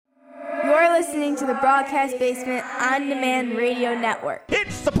listening to the Broadcast Basement On Demand Radio Network.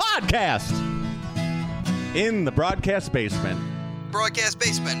 It's the podcast in the Broadcast Basement.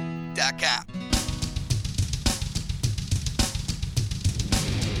 BroadcastBasement.com.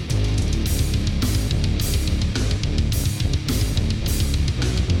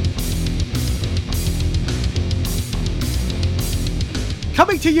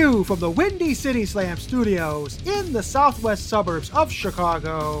 Coming to you from the Windy City Slam Studios in the southwest suburbs of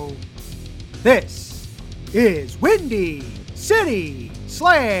Chicago, this is Windy City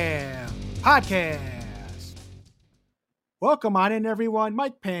Slam Podcast. Welcome on in, everyone.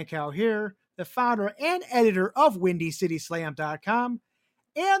 Mike Pankow here, the founder and editor of WindyCitySlam.com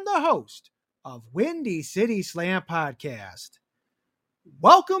and the host of Windy City Slam Podcast.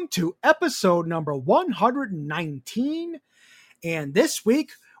 Welcome to episode number 119. And this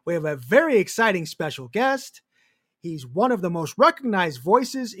week, we have a very exciting special guest. He's one of the most recognized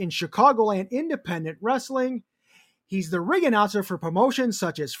voices in Chicagoland independent wrestling. He's the ring announcer for promotions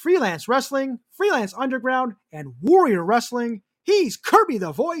such as Freelance Wrestling, Freelance Underground, and Warrior Wrestling. He's Kirby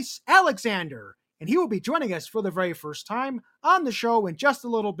the Voice Alexander, and he will be joining us for the very first time on the show in just a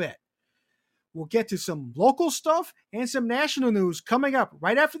little bit. We'll get to some local stuff and some national news coming up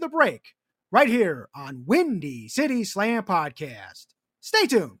right after the break, right here on Windy City Slam Podcast. Stay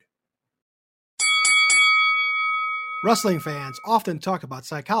tuned. Wrestling fans often talk about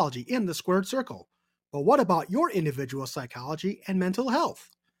psychology in the squared circle, but what about your individual psychology and mental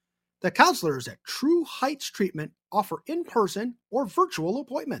health? The counselors at True Heights Treatment offer in-person or virtual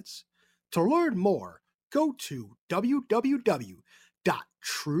appointments. To learn more, go to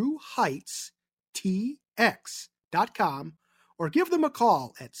www.trueheightstx.com or give them a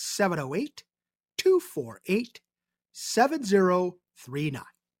call at 708-248-7039.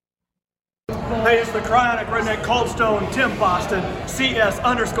 Hey, it's the Cryonic Redneck Cold Stone Tim Boston,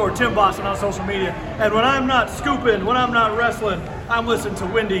 CS_Tim Boston on social media. And when I'm not scooping, when I'm not wrestling, I'm listening to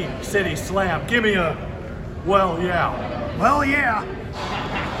Windy City Slam. Give me a, well, yeah. Well,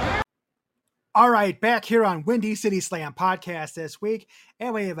 yeah. All right, back here on Windy City Slam Podcast this week,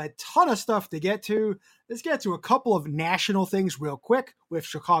 and we have a ton of stuff to get to. Let's get to a couple of national things real quick with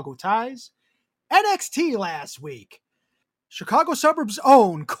Chicago ties. NXT last week. Chicago suburbs'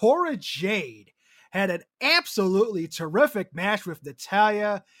 own Cora Jade had an absolutely terrific match with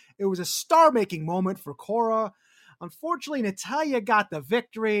Natalya. It was a star-making moment for Cora. Unfortunately, Natalya got the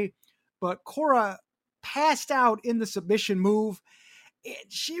victory, but Cora passed out in the submission move.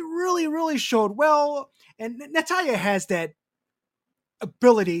 She really showed well, and Natalya has that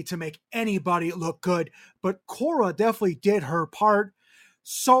ability to make anybody look good, but Cora definitely did her part.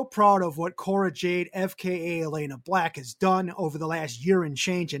 So proud of what Cora Jade, FKA Elena Black, has done over the last year and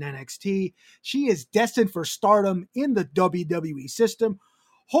change in NXT. She is destined for stardom in the WWE system.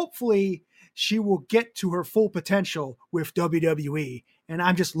 Hopefully, she will get to her full potential with WWE, and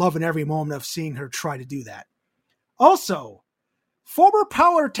I'm just loving every moment of seeing her try to do that. Also, former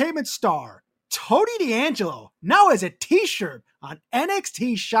Power Entertainment star Tony D'Angelo now has a t-shirt on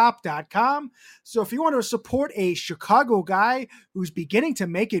NXTshop.com. So if you want to support a Chicago guy who's beginning to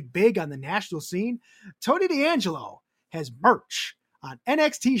make it big on the national scene, Tony D'Angelo has merch on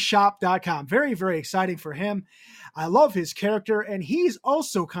NXTshop.com. Very exciting for him. I love his character, and he's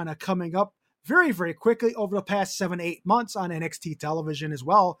also kind of coming up very quickly over the past 7-8 months on NXT television as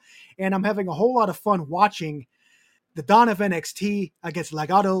well. And I'm having a whole lot of fun watching the dawn of NXT against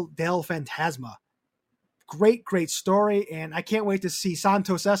Legado del Fantasma. Great story, and I can't wait to see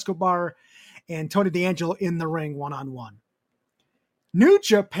Santos Escobar and Tony D'Angelo in the ring one-on-one. New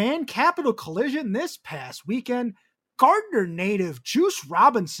Japan Capital Collision this past weekend. Gardner native Juice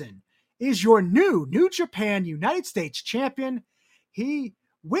Robinson is your New Japan United States champion. He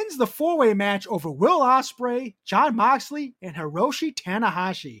wins the four-way match over Will Ospreay, Jon Moxley, and Hiroshi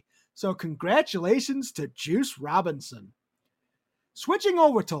Tanahashi. So congratulations to Juice Robinson. Switching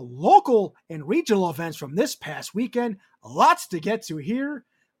over to local and regional events from this past weekend, lots to get to here.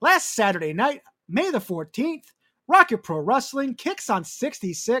 Last Saturday night, May the 14th, Rocket Pro Wrestling kicks on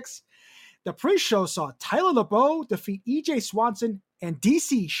 66. The pre-show saw Tyler LeBeau defeat EJ Swanson and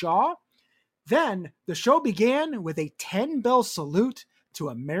DC Shaw. Then the show began with a 10-bell salute to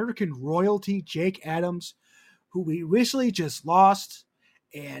American royalty Jake Adams, who we recently just lost.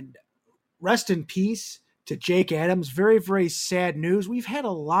 And rest in peace to Jake Adams. Very sad news. We've had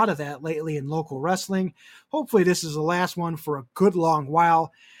a lot of that lately in local wrestling. Hopefully this is the last one for a good long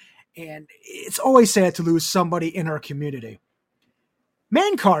while. And it's always sad to lose somebody in our community.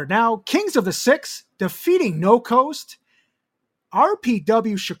 Main card now, Kings of the Six defeating No Coast.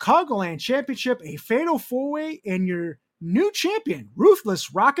 RPW Chicagoland Championship, a fatal four-way, and your new champion,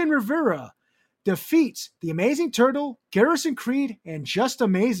 Ruthless Rockin' Rivera, defeats the Amazing Turtle, Garrison Creed, and Just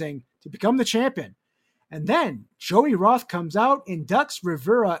Amazing to become the champion. And then Joey Roth comes out, inducts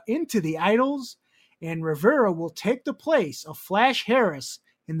Rivera into the Idols, and Rivera will take the place of Flash Harris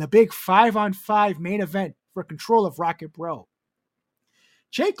in the big 5-on-5 main event for control of Rocket Pro.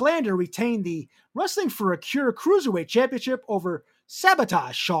 Jake Lander retained the Wrestling for a Cure Cruiserweight Championship over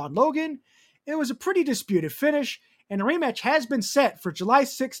Sabotage Sean Logan. It was a pretty disputed finish, and a rematch has been set for July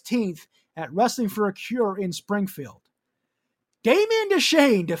 16th at Wrestling for a Cure in Springfield. Damien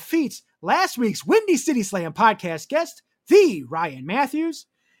DeShane defeats last week's Windy City Slam podcast guest, the Ryan Matthews.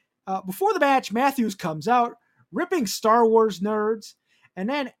 Before the match, Matthews comes out, ripping Star Wars nerds, and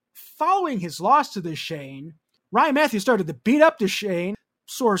then following his loss to DeShane, Ryan Matthews started to beat up DeShane,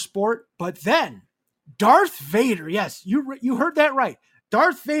 sore sport, but then Darth Vader, yes, you heard that right,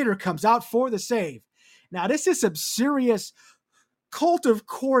 Darth Vader comes out for the save. Now, this is some serious Cult of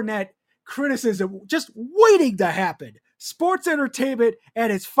Cornette criticism just waiting to happen. Sports entertainment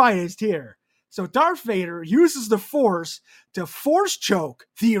at its finest here. So Darth Vader uses the Force to force choke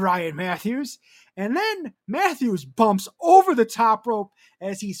the Ryan Matthews, and then Matthews bumps over the top rope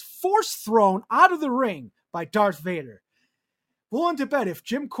as he's force thrown out of the ring by Darth Vader. Willing to bet if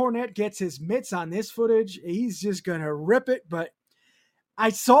Jim Cornette gets his mitts on this footage, he's just going to rip it. But I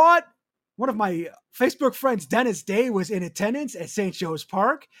saw it. One of my Facebook friends, Dennis Day, was in attendance at St. Joe's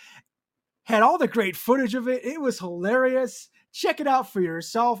Park. Had all the great footage of it. It was hilarious. Check it out for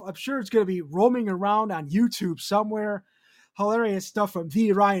yourself. I'm sure it's going to be roaming around on YouTube somewhere. Hilarious stuff from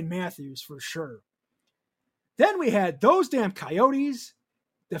the Ryan Matthews for sure. Then we had Those Damn Coyotes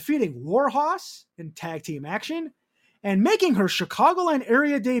defeating Warhorse in tag team action. And making her Chicagoland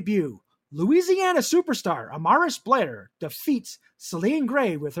area debut, Louisiana superstar Amaris Blair defeats Celine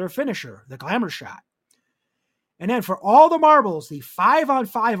Gray with her finisher, the Glamour Shot. And then for all the marbles, the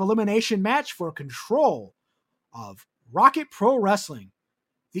 5-on-5 elimination match for control of Rocket Pro Wrestling.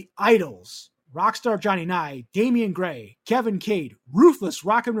 The Idols, Rockstar Johnny Nye, Damian Gray, Kevin Cade, Ruthless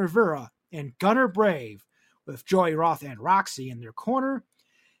Rockin' Rivera, and Gunner Brave, with Joey Roth and Roxy in their corner.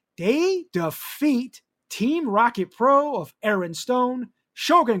 They defeat Team Rocket Pro of Aaron Stone,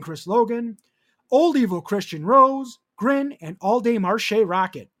 Shogun Chris Logan, Old Evil Christian Rose, Grin, and All Day Marche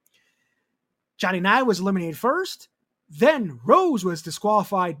Rocket. Johnny Nye was eliminated first. Then Rose was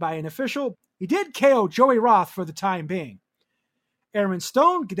disqualified by an official. He did KO Joey Roth for the time being. Aaron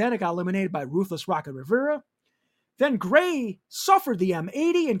Stone then got eliminated by Ruthless Rocket Rivera. Then Gray suffered the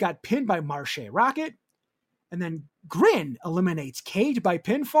M80 and got pinned by Marche Rocket. And then Grin eliminates Cage by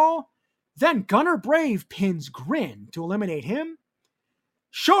pinfall. Then Gunner Brave pins Grin to eliminate him.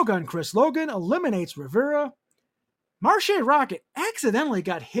 Shogun Chris Logan eliminates Rivera. Marche Rocket accidentally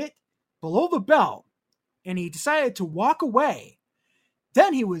got hit below the belt, and he decided to walk away.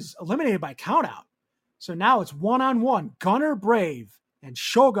 Then he was eliminated by countout. So now it's one-on-one, Gunner Brave and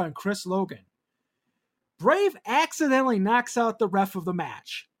Shogun Chris Logan. Brave accidentally knocks out the ref of the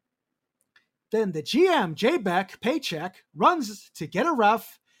match. Then the GM, Jay Beck, Paycheck, runs to get a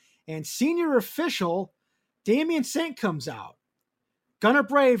ref, and senior official Damian Saint comes out. Gunner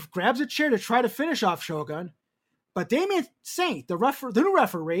Brave grabs a chair to try to finish off Shogun, but Damian Saint, the new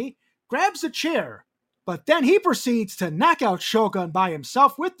referee, grabs the chair, but then he proceeds to knock out Shogun by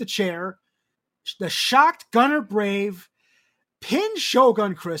himself with the chair. The shocked Gunner Brave pins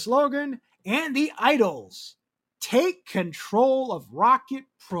Shogun Chris Logan, and the Idols take control of Rocket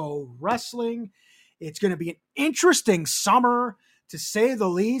Pro Wrestling. It's going to be an interesting summer, to say the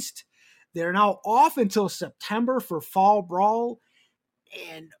least. They're now off until September for Fall Brawl,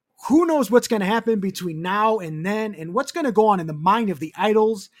 and who knows what's going to happen between now and then, and what's going to go on in the mind of the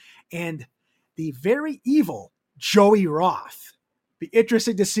Idols and the very evil Joey Roth. Be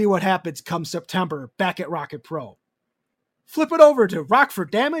interesting to see what happens come September back at Rocket Pro. Flip it over to Rock for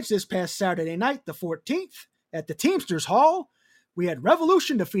Damage this past Saturday night, the 14th, at the Teamsters Hall. We had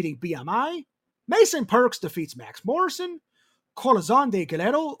Revolution defeating BMI, Mason Perks defeats Max Morrison, Corazon de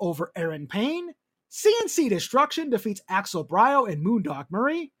Guerrero over Aaron Payne, CNC Destruction defeats Axel Brio and Moondog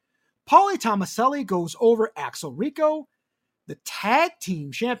Murray, Paulie Tomaselli goes over Axel Rico, the tag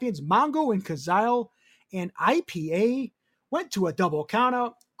team champions Mongo and Kazile and IPA went to a double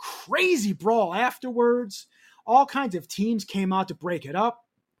countout, crazy brawl afterwards, all kinds of teams came out to break it up.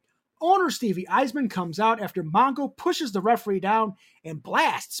 Owner Stevie Eisman comes out after Mongo pushes the referee down and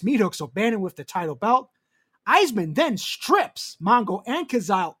blasts Meat Hooks O'Bannon with the title belt. Eisman then strips Mongo and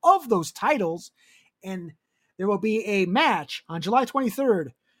Kazile of those titles, and there will be a match on July 23rd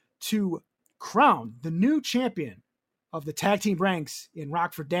to crown the new champion of the tag team ranks in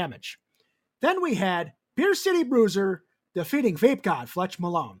Rock for Damage. Then we had Beer City Bruiser defeating Vape God Fletch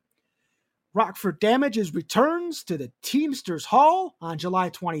Malone. Rockford Damages returns to the Teamsters Hall on July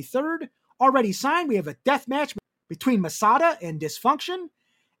 23rd. Already signed, we have a death match between Masada and Dysfunction,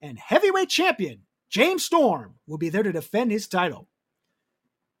 and heavyweight champion James Storm will be there to defend his title.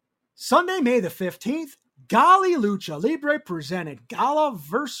 Sunday, May the 15th, Gali Lucha Libre presented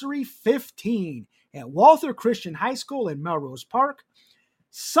Galaversary 15 at Walther Christian High School in Melrose Park.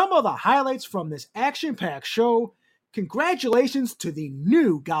 Some of the highlights from this action-packed show: congratulations to the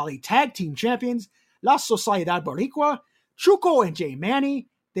new Gali Tag Team Champions, La Sociedad Boricua, Chuco and Jay Manny.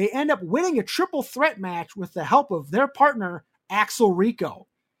 They end up winning a triple threat match with the help of their partner, Axel Rico.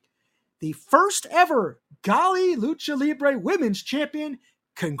 The first ever Gali Lucha Libre Women's Champion,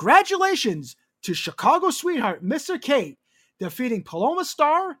 congratulations to Chicago Sweetheart, Mr. Kate, defeating Paloma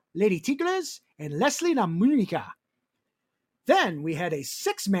Star, Lady Tigres, and Leslie Namunica. Then we had a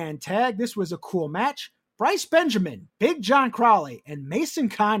 6-man tag. This was a cool match. Bryce Benjamin, Big John Crowley, and Mason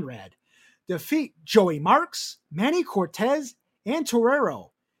Conrad defeat Joey Marks, Manny Cortez, and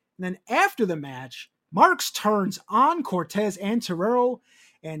Torero. And then after the match, Marks turns on Cortez and Torero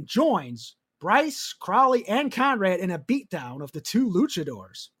and joins Bryce, Crowley, and Conrad in a beatdown of the two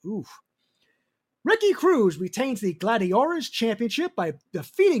luchadors. Oof. Ricky Cruz retains the Gladiadores Championship by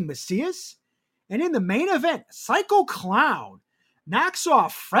defeating Macias. And in the main event, Psycho Clown knocks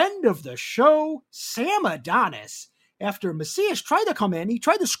off friend of the show, Sam Adonis. After Macias tried to come in, he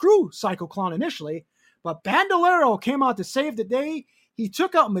tried to screw Psycho Clown initially, but Bandolero came out to save the day. He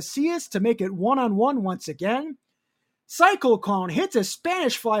took out Macias to make it one-on-one once again. Psycho Clown hits a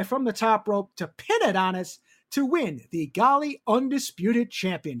Spanish fly from the top rope to pin Adonis to win the Gali Undisputed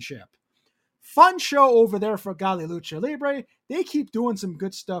Championship. Fun show over there for Gali Lucha Libre. They keep doing some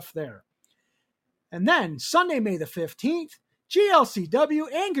good stuff there. And then, Sunday, May the 15th,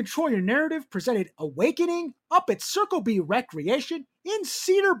 GLCW and Control Your Narrative presented Awakening up at Circle B Recreation in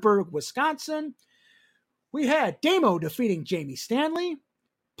Cedarburg, Wisconsin. We had Damo defeating Jamie Stanley.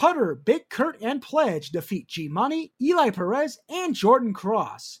 Putter, Big Kurt, and Pledge defeat G-Money, Eli Perez, and Jordan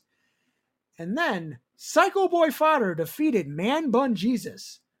Cross. And then, Psycho Boy Fodder defeated Man Bun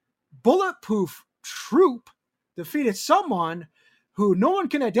Jesus. Bulletproof Troop defeated someone who no one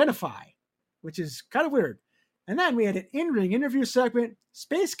can identify, which is kind of weird. And then we had an in-ring interview segment.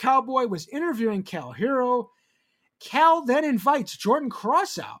 Space Cowboy was interviewing Cal Hero. Cal then invites Jordan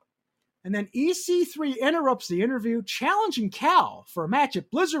Cross out. And then EC3 interrupts the interview, challenging Cal for a match at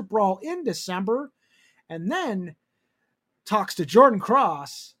Blizzard Brawl in December. And then talks to Jordan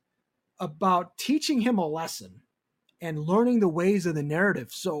Cross about teaching him a lesson and learning the ways of the narrative.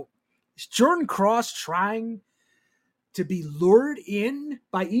 So is Jordan Cross trying to be lured in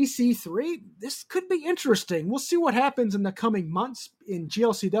by EC3? This could be interesting. We'll see what happens in the coming months in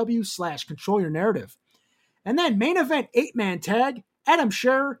GLCW / Control Your Narrative. And then main event 8-man tag, Adam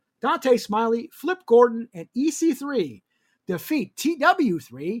Scherer, Dante Smiley, Flip Gordon, and EC3 defeat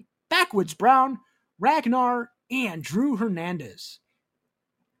TW3, Backwoods Brown, Ragnar, and Drew Hernandez.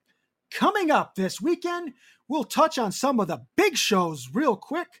 Coming up this weekend, we'll touch on some of the big shows real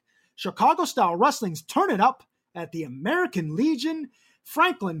quick. Chicago Style Wrestling's Turn It Up at the American Legion,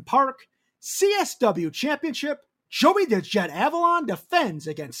 Franklin Park, CSW Championship, Joey the Jet Avalon defends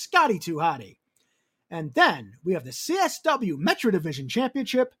against Scotty 2 Hotty. And then we have the CSW Metro Division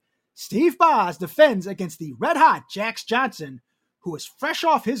Championship. Steve Boz defends against the Red Hot Jax Johnson, who is fresh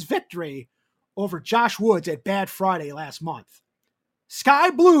off his victory over Josh Woods at Bad Friday last month.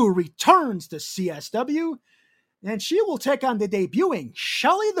 Sky Blue returns to CSW, and she will take on the debuting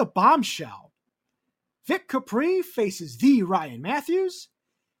Shelly the Bombshell. Vic Capri faces the Ryan Matthews.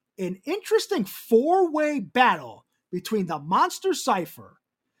 An interesting 4-way battle between the Monster Cypher,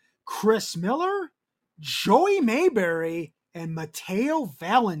 Chris Miller, Joey Mayberry, and Mateo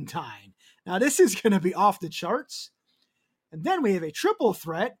Valentine. Now this is going to be off the charts. And then we have a triple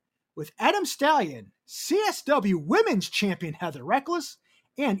threat with Adam Stallion, CSW Women's Champion Heather Reckless,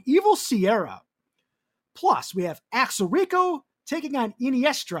 and Evil Sierra. Plus, we have Axel Rico taking on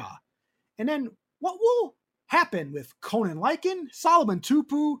Iniestra. And then what will happen with Conan Lycan, Solomon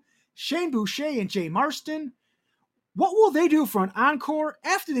Tupu, Shane Boucher, and Jay Marston? What will they do for an encore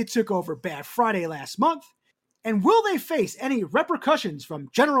after they took over Bad Friday last month? And will they face any repercussions from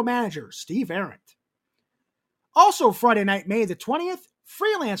General Manager Steve Arendt? Also Friday night, May the 20th,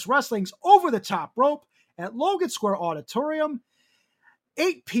 Freelance Wrestling's Over the Top Rope at Logan Square Auditorium.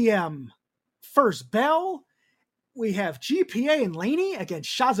 8 p.m. first bell. We have GPA and Laney against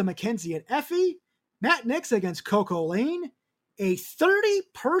Shaza McKenzie and Effie. Matt Nix against Coco Lane. A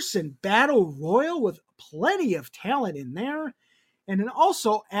 30-person battle royal with plenty of talent in there. And then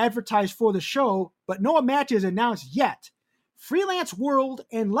also advertised for the show, but no match is announced yet. Freelance World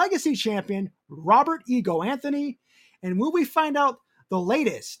and Legacy Champion Robert Ego Anthony. And will we find out the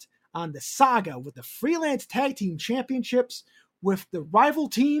latest on the saga with the Freelance Tag Team Championships with the rival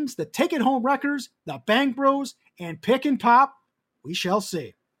teams, the Take It Home Wreckers, the Bang Bros, and Pick and Pop? We shall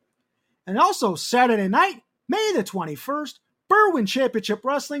see. And also Saturday night, May the 21st, Berwyn Championship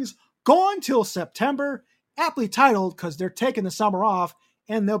Wrestling's gone till September, aptly titled because they're taking the summer off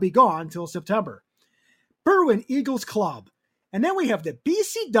and they'll be gone till September. Berwyn Eagles Club. And then we have the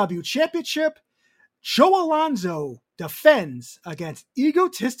BCW Championship. Joe Alonzo defends against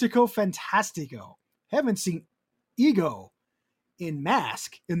Egotistico Fantastico. Haven't seen Ego in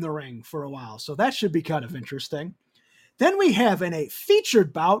mask in the ring for a while, so that should be kind of interesting. Then we have in a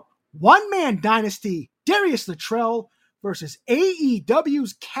featured bout, One-Man Dynasty, Darius Luttrell versus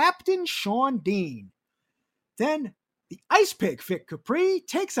AEW's Captain Shawn Dean. Then the Ice Pig Vic Capri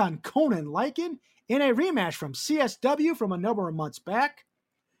takes on Conan Lycan in a rematch from CSW from a number of months back.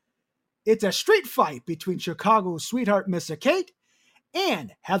 It's a street fight between Chicago's sweetheart Missa Kate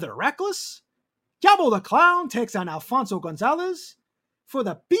and Heather Reckless. Gabo the Clown takes on Alfonso Gonzalez. For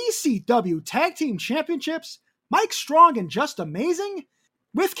the BCW Tag Team Championships, Mike Strong and Just Amazing,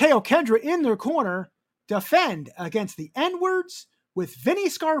 with KO Kendra in their corner, defend against the N-Words with Vinny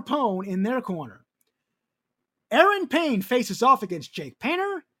Scarpone in their corner. Aaron Payne faces off against Jake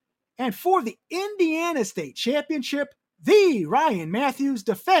Painter. And for the Indiana State Championship, the Ryan Matthews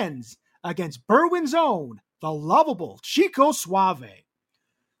defends against Berwyn's own, the lovable Chico Suave.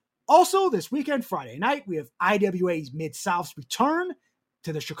 Also, this weekend, Friday night, we have IWA's Mid-South's return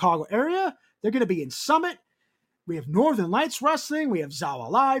to the Chicago area. They're going to be in Summit. We have Northern Lights Wrestling. We have Zawa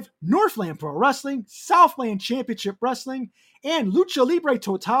Live, Northland Pro Wrestling, Southland Championship Wrestling, and Lucha Libre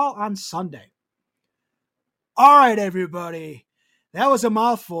Total on Sunday. All right, everybody. That was a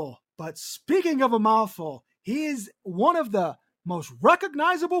mouthful. But speaking of a mouthful, he is one of the most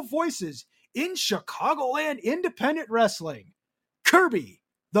recognizable voices in Chicagoland independent wrestling. Kirby,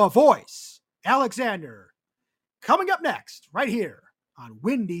 the Voice, Alexander. Coming up next, right here on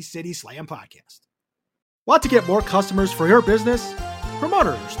Windy City Slam Podcast. Want to get more customers for your business?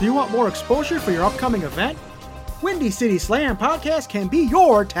 Promoters, do you want more exposure for your upcoming event? Windy City Slam Podcast can be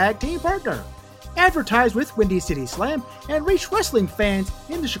your tag team partner. Advertise with Windy City Slam and reach wrestling fans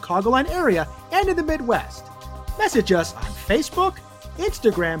in the Chicagoland area and in the Midwest. Message us on Facebook,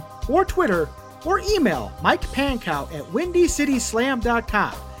 Instagram, or Twitter, or email Mike Pankow at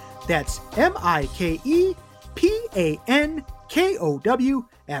windycityslam.com. That's MikePankow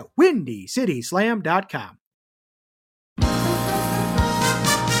at windycityslam.com.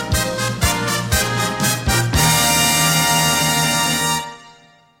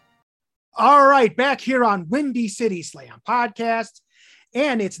 All right, back here on Windy City Slam Podcast,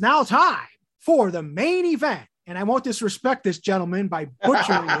 and it's now time for the main event. And I won't disrespect this gentleman by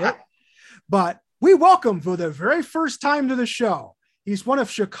butchering it, but we welcome for the very first time to the show. He's one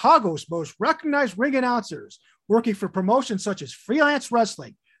of Chicago's most recognized ring announcers, working for promotions such as Freelance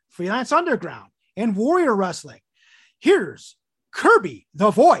Wrestling, Freelance Underground, and Warrior Wrestling. Here's Kirby,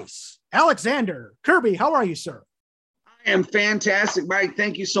 the Voice, Alexander. Kirby, how are you, sir? I am fantastic, Mike.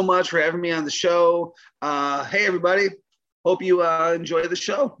 Thank you so much for having me on the show. Hey, everybody. Hope you enjoy the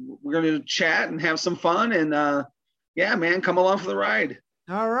show. We're going to chat and have some fun. And yeah, man, come along for the ride.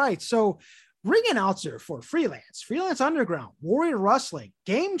 All right. So ring announcer for Freelance Underground, Warrior Wrestling,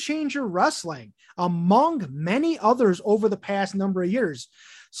 Game Changer Wrestling, among many others over the past number of years.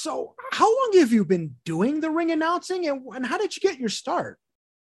 So how long have you been doing the ring announcing and how did you get your start?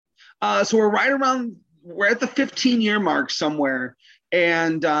 So we're at the 15-year mark somewhere.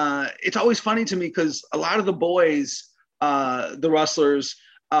 And it's always funny to me because a lot of the boys, the wrestlers,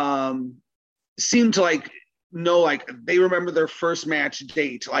 seem to know, they remember their first match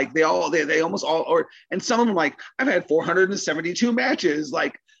date. Like they almost all, and some of them I've had 472 matches.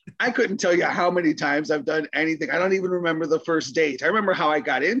 I couldn't tell you how many times I've done anything. I don't even remember the first date. I remember how I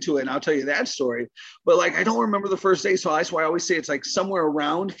got into it, and I'll tell you that story. But I don't remember the first date, so that's why I always say it's somewhere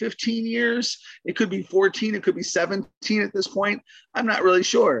around 15 years. It could be 14, it could be 17 at this point. I'm not really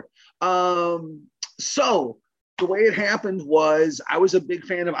sure. So the way it happened was I was a big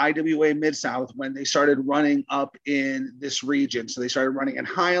fan of IWA Mid-South when they started running up in this region. So they started running in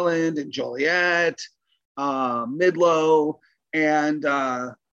Highland and Joliet, Midlow, and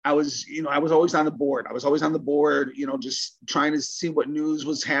I was always on the board. Just trying to see what news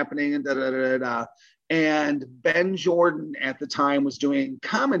was happening and And Ben Jordan at the time was doing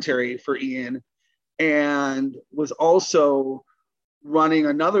commentary for Ian and was also running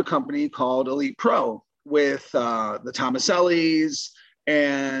another company called Elite Pro with the Tomasellis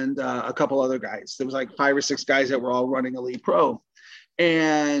and a couple other guys. There was like 5 or 6 guys that were all running Elite Pro.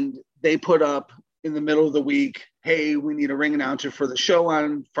 And they put up in the middle of the week, hey, we need a ring announcer for the show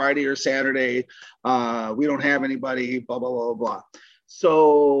on Friday or Saturday. We don't have anybody, blah, blah, blah, blah.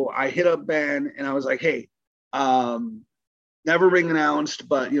 So I hit up Ben and I was like, hey, never ring announced,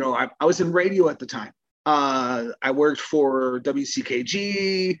 but, I was in radio at the time. I worked for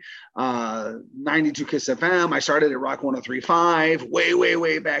WCKG, 92 Kiss FM. I started at Rock 103.5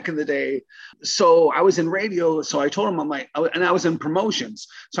 way back in the day. So I was in radio. So I told him, and I was in promotions.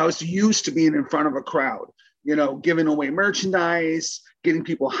 So I was used to being in front of a crowd, giving away merchandise, getting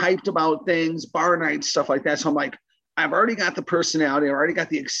people hyped about things, bar nights, stuff like that. So I'm like, I've already got the personality. I've already got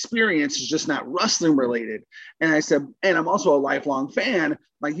the experience. It's just not wrestling related. And I said, and I'm also a lifelong fan.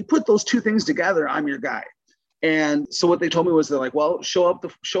 Like, you put those 2 things together, I'm your guy. And so what they told me was, they're like, well, show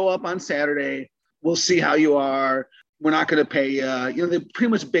up on Saturday. We'll see how you are. We're not going to pay you. They're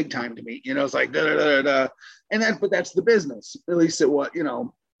pretty much big time to me. It's like, da, da, da, da. But that's the business. At least it was,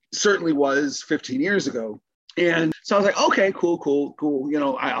 certainly was 15 years ago. And so I was like, okay, cool.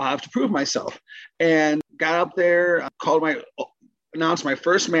 I'll have to prove myself. And got up there, announced my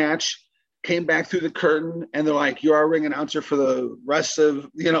first match, came back through the curtain, and they're like, you're our ring announcer for the rest of,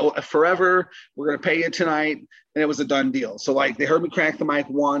 forever. We're going to pay you tonight. And it was a done deal. So like, they heard me crack the mic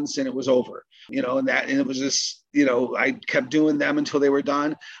once and it was over, and it was just, I kept doing them until they were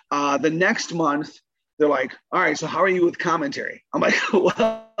done. The next month, they're like, all right, so how are you with commentary? I'm like,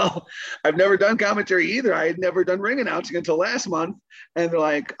 well, I've never done commentary either. I had never done ring announcing until last month. And they're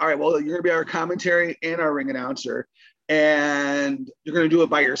like, all right, well, you're going to be our commentary and our ring announcer, and you're going to do it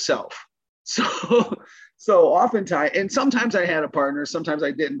by yourself. So oftentimes, and sometimes I had a partner, sometimes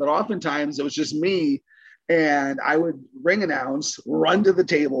I didn't, but oftentimes it was just me, and I would ring announce, run to the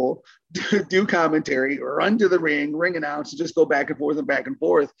table, do commentary, run to the ring announce, and just go back and forth and back and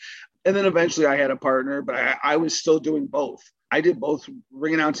forth. And then eventually I had a partner, but I was still doing both. I did both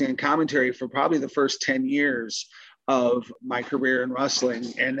ring announcing and commentary for probably the first 10 years of my career in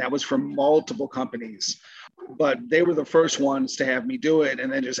wrestling. And that was from multiple companies, but they were the first ones to have me do it.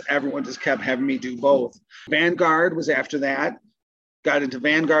 And then everyone just kept having me do both. Vanguard was after that. Got into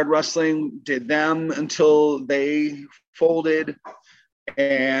Vanguard Wrestling, did them until they folded,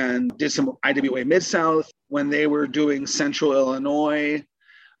 and did some IWA Mid-South when they were doing Central Illinois.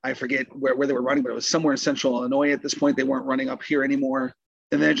 I forget where they were running, but it was somewhere in Central Illinois at this point. They weren't running up here anymore.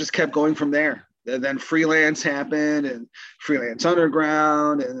 And then it just kept going from there. And then Freelance happened, and Freelance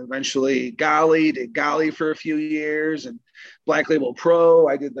Underground, and eventually Golly, did Golly for a few years, and Black Label Pro.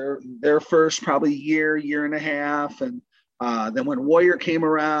 I did their first probably year and a half. And then when Warrior came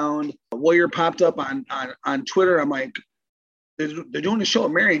around, Warrior popped up on Twitter. I'm like, they're doing a show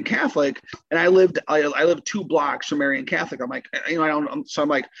at Marian Catholic, and I lived 2 blocks from Marian Catholic. I'm like, I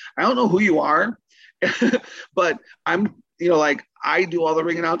don't know who you are, but I'm, like, I do all the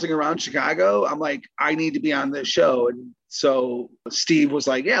ring announcing around Chicago. I'm like, I need to be on this show. And so Steve was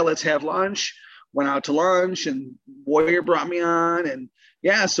like, yeah, let's have lunch. Went out to lunch, and Warrior brought me on, and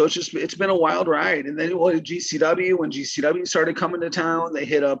yeah, so it's been a wild ride. And then GCW, when GCW started coming to town, they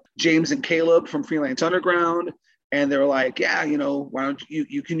hit up James and Caleb from Freelance Underground. And they were like, yeah, why don't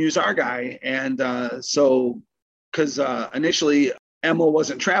you can use our guy. And so, because initially Emma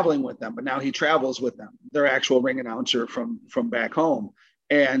wasn't traveling with them, but now he travels with them, their actual ring announcer from back home.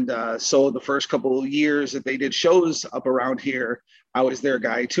 And so the first couple of years that they did shows up around here, I was their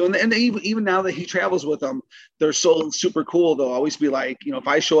guy too. And even now that he travels with them, they're so super cool. They'll always be like, if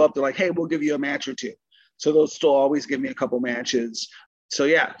I show up, they're like, hey, we'll give you a match or 2. So they'll still always give me a couple matches. So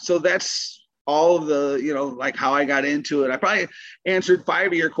yeah, so that's all of the, like how I got into it. I probably answered 5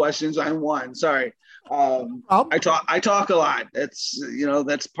 of your questions on 1. Sorry. I talk a lot. That's,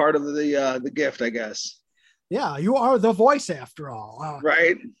 that's part of the gift, I guess. Yeah. You are the voice after all.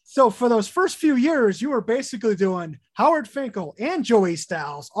 Right. So for those first few years, you were basically doing Howard Finkel and Joey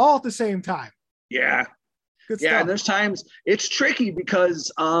Styles all at the same time. Yeah. Good stuff. Yeah. And there's times it's tricky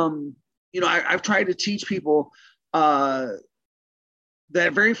because, I've tried to teach people,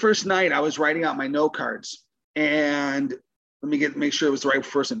 that very first night I was writing out my note cards, and let me make sure it was the right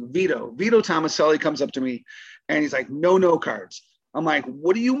person. Vito Tomaselli comes up to me and he's like, no note cards. I'm like,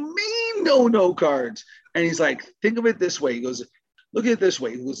 what do you mean no note cards? And he's like, think of it this way. He goes, look at it this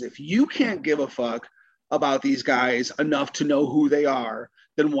way. He goes, if you can't give a fuck about these guys enough to know who they are,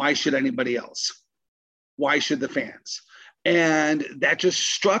 then why should anybody else? Why should the fans? And that just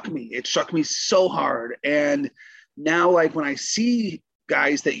struck me. It struck me so hard. And now, like, when I see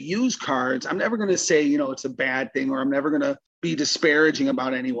guys that use cards, I'm never going to say, it's a bad thing, or I'm never going to be disparaging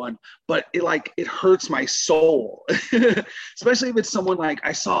about anyone, but it hurts my soul, especially if it's someone like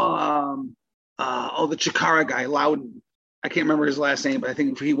I saw, the Chikara guy, Loudon. I can't remember his last name, but I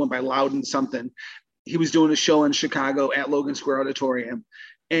think he went by Loudon something. He was doing a show in Chicago at Logan Square Auditorium,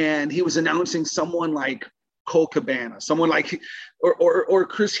 and he was announcing someone like Cole Cabana, someone like, or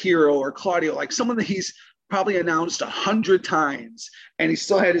Chris Hero or Claudio, like someone that he's probably announced 100 times, and he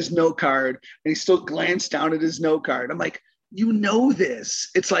still had his note card, and he still glanced down at his note card. I'm like, this.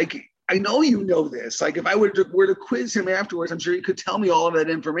 It's like, I know this. Like, if I were to quiz him afterwards, I'm sure he could tell me all of that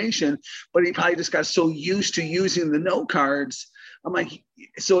information, but he probably just got so used to using the note cards. I'm like,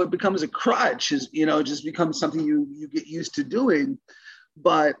 so it becomes a crutch, it just becomes something you get used to doing.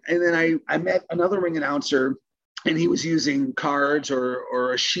 And then I met another ring announcer, and he was using cards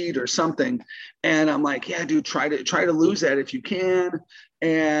or a sheet or something. And I'm like, yeah, dude, try to lose that if you can.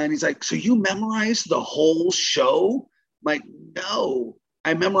 And he's like, so you memorized the whole show? I'm like, no,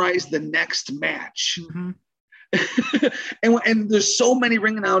 I memorized the next match. Mm-hmm. and there's so many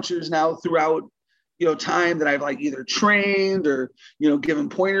ring announcers now throughout, time that I've either trained or, given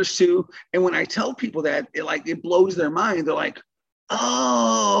pointers to. And when I tell people that, it blows their mind. They're like,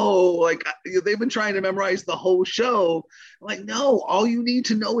 oh, they've been trying to memorize the whole show. I'm like, no, all you need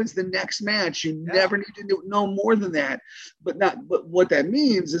to know is the next match. You never need to know more than that. But what that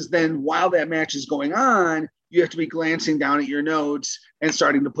means is then while that match is going on, you have to be glancing down at your notes and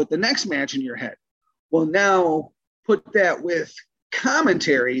starting to put the next match in your head. Well, now put that with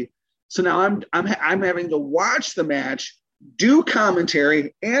commentary. So now I'm having to watch the match, do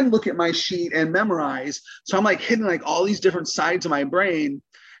commentary, and look at my sheet and memorize. So I'm hitting all these different sides of my brain,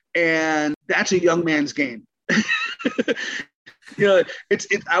 and that's a young man's game. I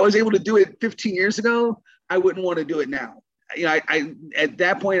was able to do it 15 years ago. I wouldn't want to do it now. I at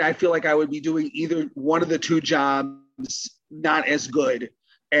that point, I feel like I would be doing either one of the two jobs not as good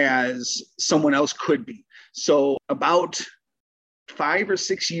as someone else could be. So about 5 or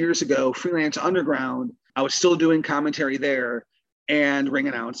 6 years ago, Freelance Underground, I was still doing commentary there and ring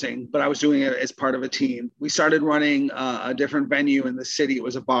announcing, but I was doing it as part of a team. We started running a different venue in the city. It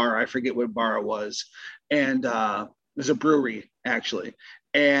was a bar. I forget what bar it was. And it was a brewery, actually.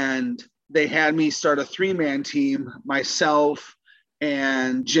 And they had me start a 3-man team, myself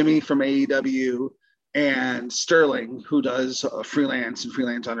and Jimmy from AEW and Sterling, who does freelance and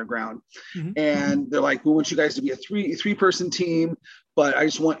Freelance Underground. Mm-hmm. And they're like, we want you guys to be a three-person team, but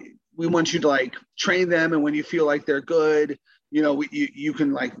we want you to train them. And when you feel like they're good, you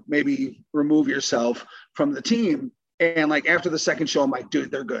can maybe remove yourself from the team. And after the second show, I'm like, dude,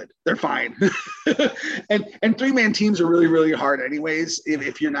 they're good. They're fine. and 3-man teams are really, really hard anyways.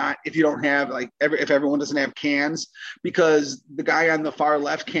 If you don't have if everyone doesn't have cans, because the guy on the far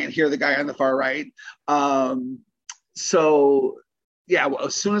left can't hear the guy on the far right. So yeah, well,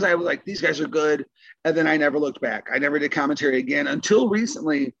 as soon as I was like, these guys are good. And then I never looked back. I never did commentary again until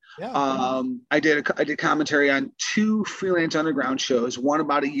recently. Yeah. I did commentary on 2 Freelance Underground shows, one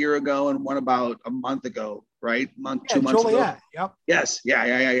about a year ago and one about a month ago, right? 2 months ago. Yep. Yes.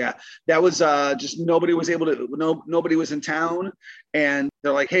 Yeah. That was just nobody was in town, and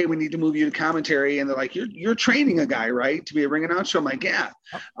they're like, hey, we need to move you to commentary. And they're like, you're training a guy, right, to be a ring announcer? I'm like, yeah.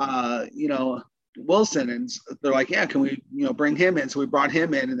 Wilson. And they're like, yeah, can we, bring him in? So we brought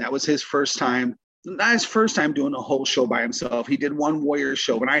him in, and that was his first time. Not his first time doing a whole show by himself. He did one Warriors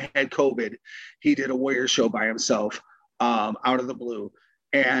show. When I had COVID, he did a Warriors show by himself out of the blue,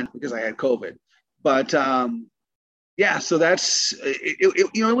 and because I had COVID. But yeah, so that's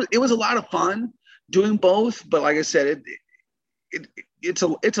it was a lot of fun doing both. But like I said, it's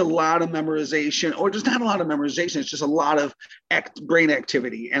a lot of memorization, or just not a lot of memorization. It's just a lot of brain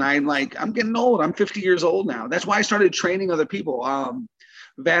activity. And I'm getting old. I'm 50 years old now. That's why I started training other people.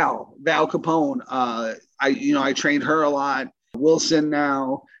 Val Capone. I trained her a lot. Wilson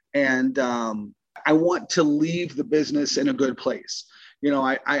now, and I want to leave the business in a good place.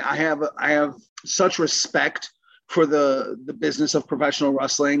 I have such respect for the business of professional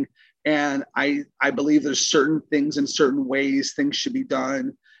wrestling, and I believe there's certain things in certain ways things should be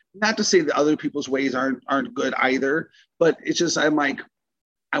done. Not to say that other people's ways aren't good either, but it's just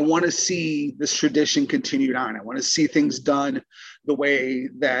I want to see this tradition continued on. I want to see things done the way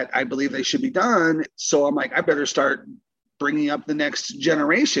that I believe they should be done. So I'm like, I better start bringing up the next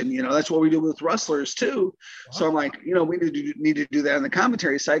generation. That's what we do with wrestlers too. Wow. So I'm like, we need to do that on the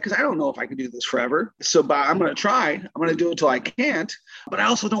commentary side, because I don't know if I can do this forever. So, but I'm going to try. I'm going to do it till I can't. But I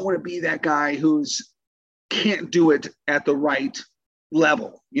also don't want to be that guy who's can't do it at the right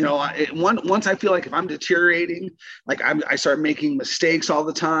level. Once I feel like if I'm deteriorating, like I start making mistakes all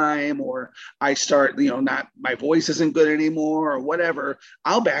the time, or I start, not, my voice isn't good anymore or whatever,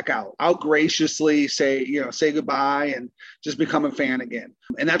 I'll back out. I'll graciously say goodbye and just become a fan again.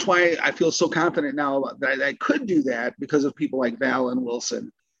 And that's why I feel so confident now that I could do that, because of people like Val and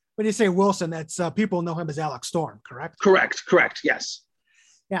Wilson. When you say Wilson, that's people know him as Alex Storm, correct? Correct. Yes.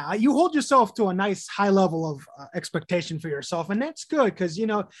 Yeah, you hold yourself to a nice high level of expectation for yourself, and that's good because,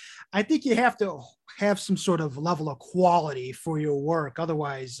 I think you have to have some sort of level of quality for your work.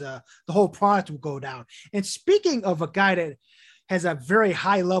 Otherwise, the whole product will go down. And speaking of a guy that has a very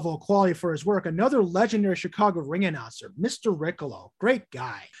high level of quality for his work, another legendary Chicago ring announcer, Mr. Riccolo, great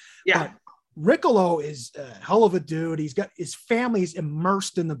guy. Yeah. Riccolo is a hell of a dude. He's got his family's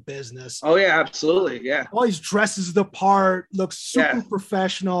immersed in the business. Oh yeah, absolutely. Yeah. Always dresses the part, looks super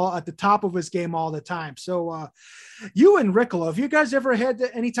professional, at the top of his game all the time. So you and Riccolo, have you guys ever had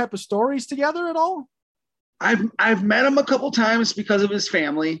any type of stories together at all? I've met him a couple times because of his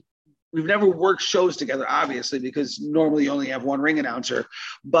family. We've never worked shows together, obviously, because normally you only have one ring announcer.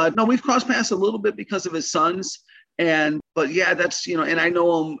 But no, we've crossed paths a little bit because of his sons. But yeah, that's, and I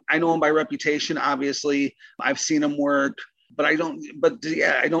know him by reputation, obviously. I've seen him work, but I don't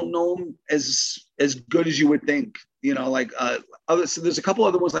know him as good as you would think, so there's a couple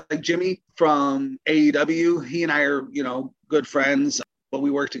other ones like Jimmy from AEW. He and I are, good friends, but we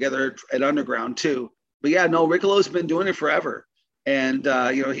work together at Underground too. But yeah, no, Riccolo's been doing it forever. And,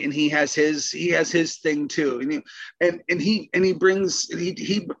 and he has his thing too. And he brings,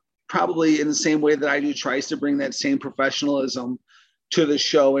 he probably in the same way that I do, tries to bring that same professionalism to the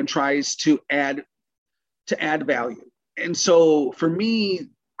show and tries to add value. And so for me,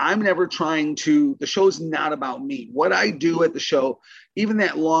 I'm never trying to, the show's not about me. What I do at the show, even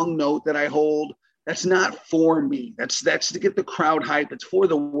that long note that I hold, that's not for me. That's to get the crowd hype. It's for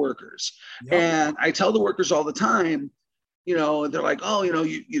the workers. Yep. And I tell the workers all the time, they're like, oh,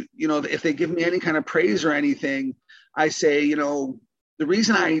 if they give me any kind of praise or anything, I say, the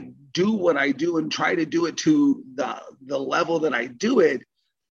reason I do what I do and try to do it to the level that I do it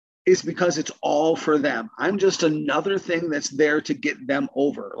is because it's all for them. I'm just another thing that's there to get them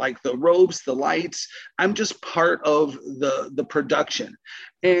over, like the ropes, the lights. I'm just part of the production.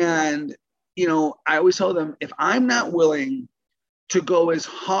 And, I always tell them, if I'm not willing to go as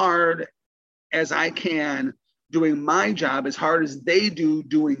hard as I can doing my job, as hard as they do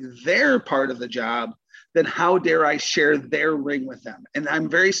doing their part of the job, then how dare I share their ring with them? And I'm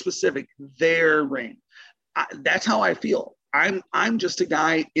very specific, their ring. That's how I feel. I'm just a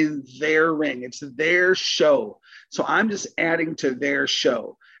guy in their ring. It's their show. So I'm just adding to their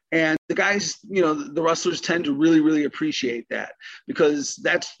show. And the guys, the wrestlers tend to really, really appreciate that, because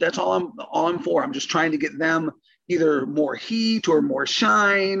that's all I'm for. I'm just trying to get them either more heat or more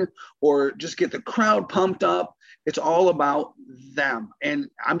shine, or just get the crowd pumped up. It's all about them. And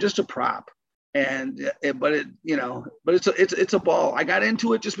I'm just a prop. But it's a ball. I got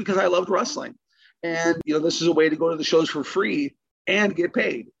into it just because I loved wrestling, and this is a way to go to the shows for free and get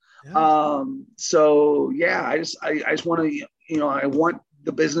paid. Yeah. So yeah, I just want to, I want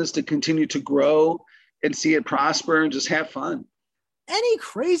the business to continue to grow and see it prosper and just have fun. Any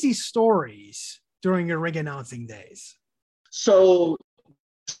crazy stories during your ring announcing days? So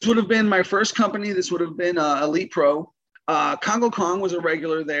this would have been my first company. This would have been Elite Pro. Congo Kong was a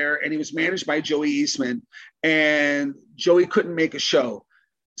regular there, and he was managed by Joey Eastman, and Joey couldn't make a show.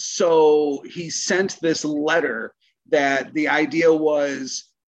 So he sent this letter that the idea was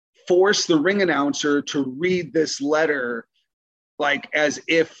force the ring announcer to read this letter like as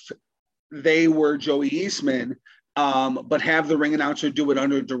if they were Joey Eastman, but have the ring announcer do it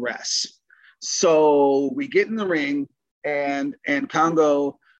under duress. So we get in the ring, and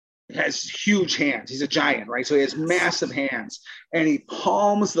Congo has huge hands. He's a giant, right? So he has massive hands, and he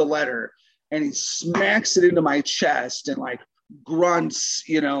palms the letter and he smacks it into my chest and like grunts,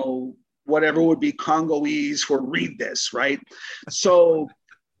 whatever would be Congolese for read this, right? So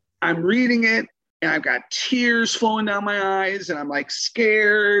I'm reading it, and I've got tears flowing down my eyes, and I'm like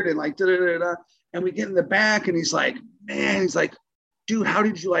scared and like da-da-da-da. And we get in the back, and he's like, dude, how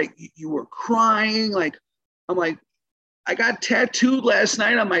did you you were crying? Like, I'm like, I got tattooed last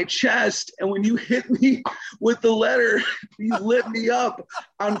night on my chest, and when you hit me with the letter, you lit me up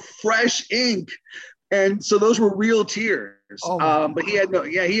on fresh ink. And so those were real tears. Oh. But he had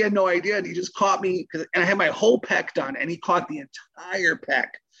no idea. And he just caught me, and I had my whole pec done, and he caught the entire pec.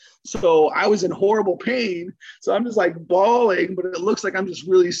 So I was in horrible pain. So I'm just like bawling, but it looks like I'm just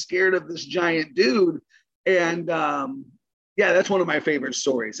really scared of this giant dude. And that's one of my favorite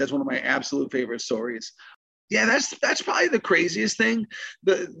stories. That's one of my absolute favorite stories. Yeah, that's probably the craziest thing.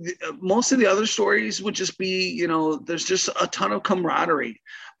 Most of the other stories would just be, there's just a ton of camaraderie.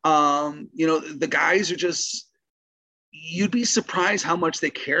 The guys are just, you'd be surprised how much they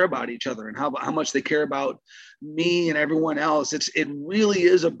care about each other and how much they care about me and everyone else. It really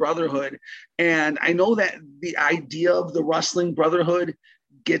is a brotherhood. And I know that the idea of the wrestling brotherhood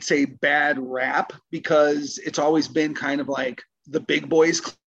gets a bad rap because it's always been kind of like the big boys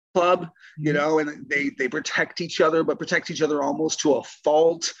club, and they protect each other, but protect each other almost to a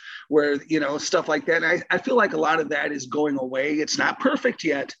fault where, stuff like that. And I feel like a lot of that is going away. It's not perfect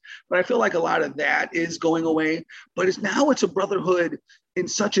yet, but I feel like a lot of that is going away. But it's a brotherhood in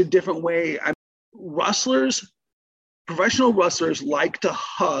such a different way. Professional wrestlers like to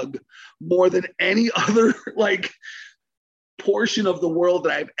hug more than any other portion of the world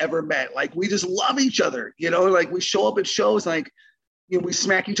that I've ever met. Like, we just love each other, like we show up at shows, like, we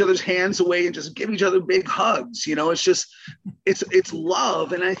smack each other's hands away and just give each other big hugs. It's just, it's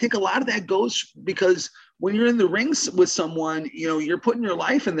love. And I think a lot of that goes because when you're in the rings with someone, you're putting your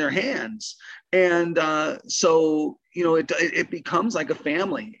life in their hands. And so, it becomes like a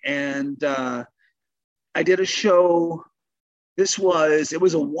family. And I did a show. It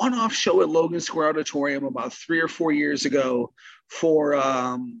was a one-off show at Logan Square Auditorium about 3 or 4 years ago for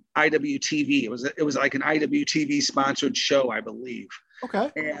IWTV. It was like an IWTV sponsored show, I believe. Okay.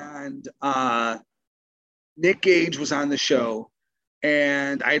 And Nick Gage was on the show,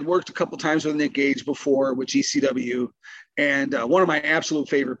 and I had worked a couple times with Nick Gage before with GCW, and one of my absolute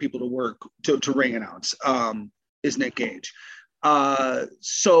favorite people to work to ring announce is Nick Gage.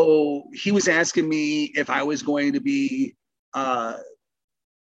 So he was asking me if I was going to be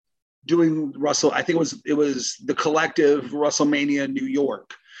doing I think it was the Collective WrestleMania New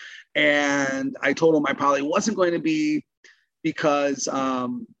York. And I told him I probably wasn't going to be because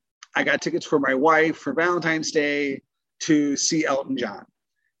I got tickets for my wife for Valentine's Day to see Elton John.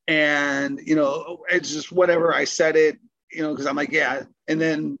 And, it's just whatever. I said it, because I'm like, yeah, and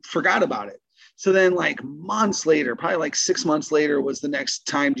then forgot about it. So then months later, probably 6 months later was the next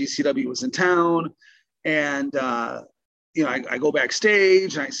time GCW was in town. And, I go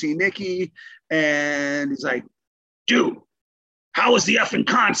backstage and I see Nikki, and he's like, dude, how was the effing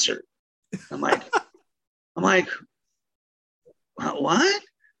concert? I'm like, what?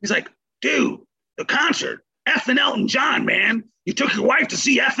 He's like, dude, the concert, effing Elton John, man. You took your wife to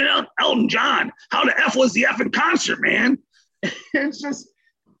see effing Elton John. How the F was the effing concert, man? It's just,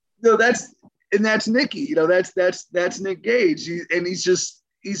 that's Nikki, that's Nick Gage. He's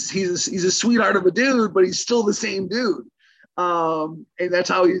a sweetheart of a dude, but he's still the same dude. And that's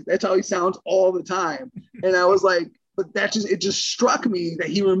how he sounds all the time. And I was like, but it just struck me that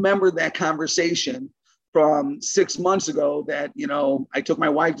he remembered that conversation from 6 months ago that, I took my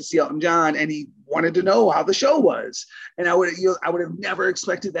wife to see Elton John and he wanted to know how the show was. And I would have never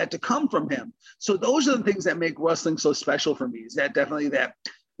expected that to come from him. So those are the things that make wrestling so special for me, is that definitely that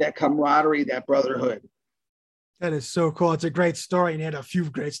camaraderie, that brotherhood. That is so cool. It's a great story, and you had a few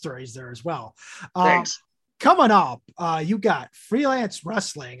great stories there as well. Thanks. Coming up, you got Freelance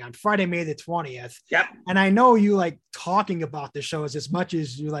Wrestling on Friday, May the 20th. Yep. And I know you like talking about the shows as much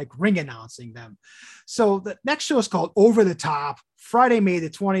as you like ring announcing them. So the next show is called Over the Top, Friday, May the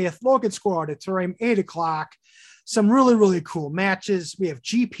 20th, Logan Square Auditorium, 8 o'clock. Some really, really cool matches. We have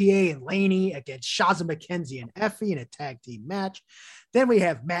GPA and Laney against Shaza McKenzie and Effie in a tag team match. Then we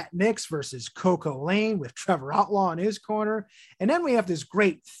have Matt Nix versus Coco Lane with Trevor Outlaw in his corner. And then we have this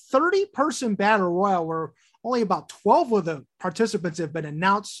great 30-person battle royal where only about 12 of the participants have been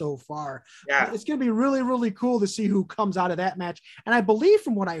announced so far. Yeah. It's going to be really, really cool to see who comes out of that match. And I believe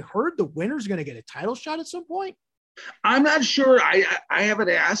from what I heard, the winner's going to get a title shot at some point. I'm not sure. I haven't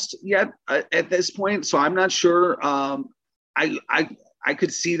asked yet at this point, so I'm not sure. I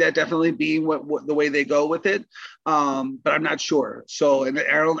could see that definitely being what the way they go with it, but I'm not sure. So, and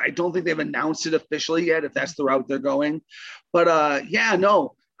I don't think they've announced it officially yet if that's the route they're going. But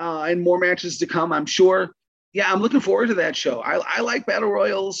and more matches to come, I'm sure. Yeah, I'm looking forward to that show. I like battle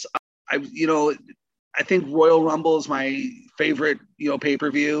royals. I think Royal Rumble is my favorite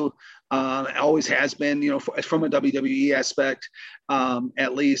pay-per-view. It always has been, from a WWE aspect,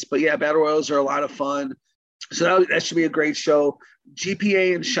 at least. But yeah, battle royals are a lot of fun. So that should be a great show.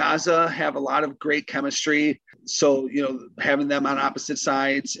 GPA and Shaza have a lot of great chemistry. So, having them on opposite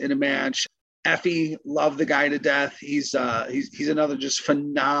sides in a match. Effie, love the guy to death. He's another just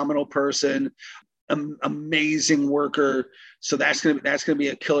phenomenal person, amazing worker. So that's gonna be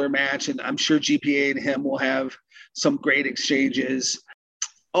a killer match, and I'm sure GPA and him will have some great exchanges.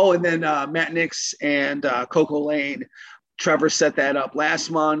 Oh, and then Matt Nix and Coco Lane. Trevor set that up last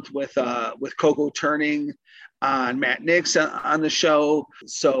month with Coco turning on Matt Nix on the show.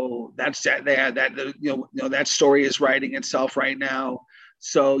 So that's that. That story is writing itself right now.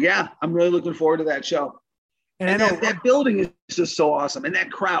 So yeah, I'm really looking forward to that show. And that building is just so awesome, and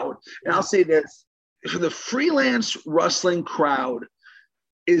that crowd. And I'll say this: the freelance wrestling crowd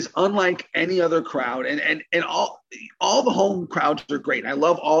is unlike any other crowd, and all the home crowds are great. I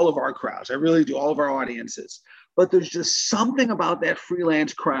love all of our crowds. I really do, all of our audiences. But there's just something about that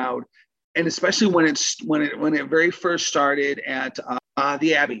freelance crowd, and especially when it very first started at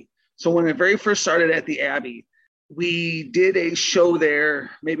the Abbey. So when it very first started at the Abbey, we did a show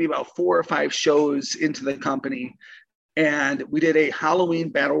there, maybe about 4 or 5 shows into the company, and we did a Halloween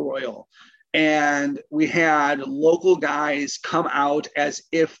battle royal. And we had local guys come out as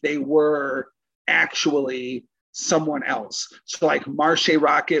if they were actually someone else. So like Marshe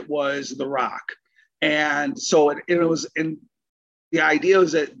Rockett was The Rock. And so and the idea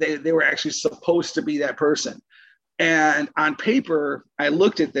was that they were actually supposed to be that person. And on paper, I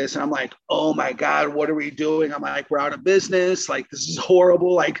looked at this and I'm like, oh my God, what are we doing? I'm like, we're out of business. Like, this is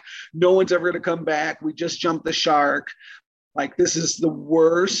horrible. Like, no one's ever going to come back. We just jumped the shark. Like, this is the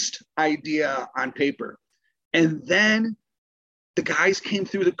worst idea on paper. And then the guys came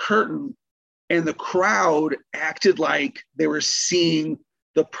through the curtain and the crowd acted like they were seeing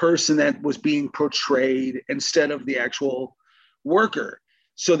the person that was being portrayed instead of the actual worker.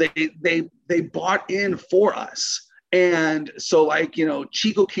 So they bought in for us. And so, like,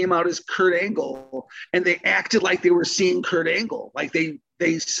 Chico came out as Kurt Angle, and they acted like they were seeing Kurt Angle. Like,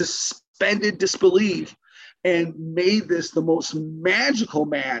 they suspended disbelief and made this the most magical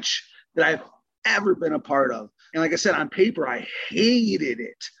match that I've ever been a part of. And like I said, on paper, I hated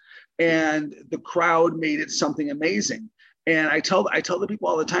it. And the crowd made it something amazing. And I tell the people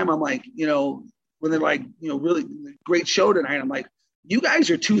all the time, I'm like, when they're like, really great show tonight, I'm like, you guys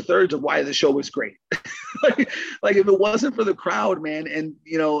are 2/3 of why the show was great. like if it wasn't for the crowd, man, and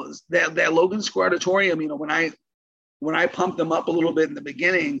that Logan Square Auditorium, when I pump them up a little bit in the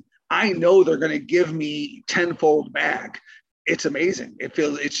beginning, I know they're going to give me tenfold back. It's amazing.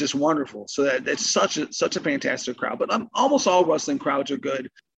 It's just wonderful. So that's such a fantastic crowd. But almost all wrestling crowds are good.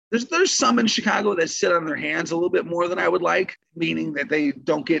 There's some in Chicago that sit on their hands a little bit more than I would like, meaning that they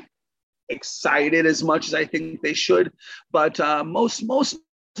don't get excited as much as I think they should. But most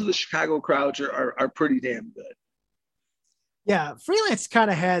of the Chicago crowds are pretty damn good. Yeah, freelance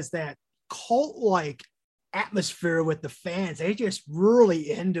kind of has that cult-like atmosphere with the fans. They just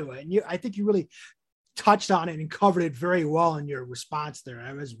really into it. And I think you really touched on it and covered it very well in your response there.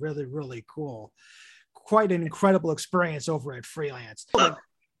 It was really, really cool. Quite an incredible experience over at Freelance.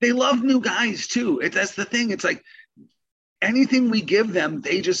 They love new guys too. That's the thing. It's like anything we give them,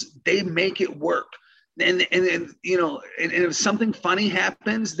 they make it work. And if something funny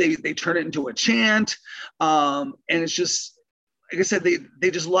happens, they turn it into a chant. And it's just, like I said,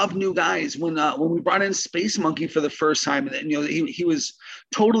 they just love new guys. When we brought in Space Monkey for the first time, and he was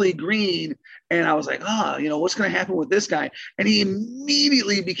totally green, and I was like, what's going to happen with this guy? And he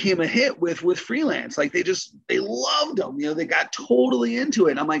immediately became a hit with Freelance. Like, they loved him. They got totally into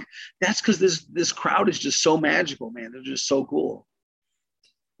it. And I'm like, that's because this crowd is just so magical, man. They're just so cool.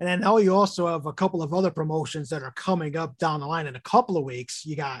 And I know you also have a couple of other promotions that are coming up down the line in a couple of weeks.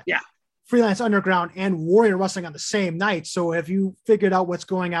 You got Freelance Underground and Warrior Wrestling on the same night. So have you figured out what's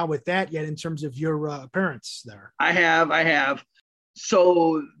going on with that yet in terms of your appearance there? I have.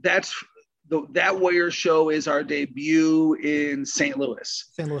 So that Warrior show is our debut in St. Louis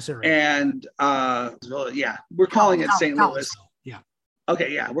area. And we're calling it St. Louis. Yeah.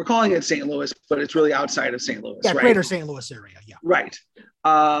 Okay. Yeah. We're calling it St. Louis, but it's really outside of St. Louis. Yeah. Right? Greater St. Louis area. Yeah. Right.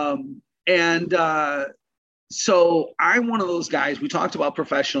 So I'm one of those guys. We talked about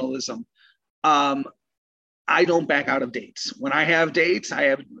professionalism. I don't back out of dates. When I have dates,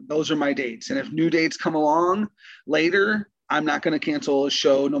 those are my dates. And if new dates come along later, I'm not going to cancel a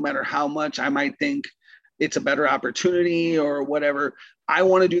show, no matter how much I might think it's a better opportunity or whatever. I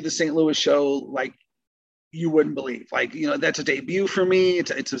want to do the St. Louis show like you wouldn't believe. Like, that's a debut for me.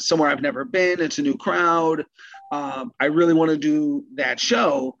 It's somewhere I've never been. It's a new crowd. I really want to do that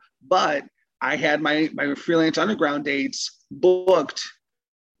show, but I had my Freelance Underground dates booked,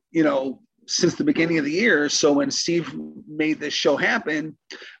 since the beginning of the year. So when Steve made this show happen,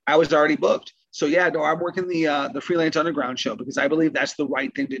 I was already booked. So I'm working the Freelance Underground show because I believe that's the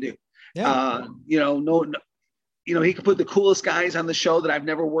right thing to do. Yeah. He could put the coolest guys on the show that I've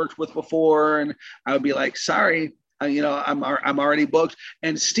never worked with before, and I would be like, sorry, I'm already booked.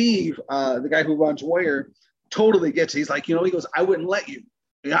 And Steve, the guy who runs Warrior, totally gets it. He's like, he goes, I wouldn't let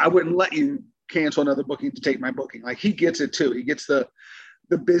you cancel another booking to take my booking. Like, he gets it too. He gets the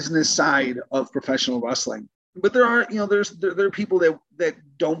business side of professional wrestling. but there are, there are people that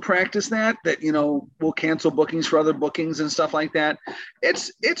don't practice that will cancel bookings for other bookings and stuff like that.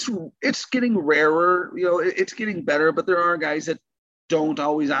 It's getting rarer, it's getting better, but there are guys that don't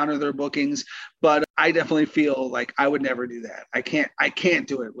always honor their bookings. But I definitely feel like I would never do that. I can't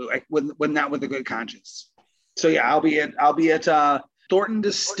do it when not with a good conscience. So yeah, I'll be at Thornton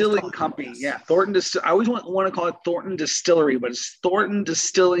Distilling Company. Yeah, I always want to call it Thornton Distillery, but it's Thornton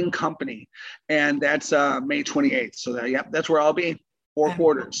Distilling Company, and that's May 28th. So that's where I'll be. 4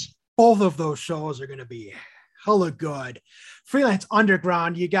 quarters. Both of those shows are going to be hella good. Freelance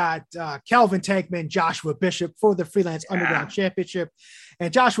Underground, you got Calvin Tankman, Joshua Bishop for the Freelance Underground Championship,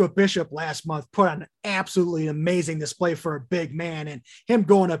 and Joshua Bishop last month put on an absolutely amazing display for a big man, and him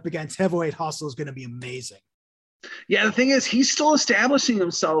going up against Heavyweight Hustle is going to be amazing. Yeah, the thing is, he's still establishing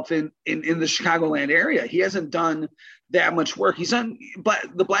himself in the Chicagoland area. He hasn't done that much work. He's done, but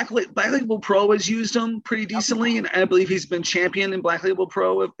the Black Label Pro has used him pretty decently, and I believe he's been champion in Black Label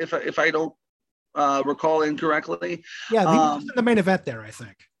Pro, if I don't recall incorrectly. Yeah, he was in the main event there, I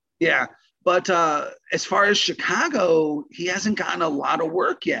think. Yeah, but as far as Chicago, he hasn't gotten a lot of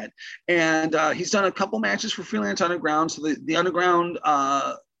work yet, and he's done a couple matches for Freelance Underground. So the Underground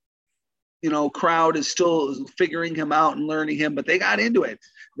crowd is still figuring him out and learning him, but they got into it.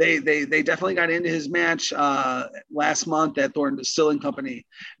 They definitely got into his match last month at Thornton Distilling Company.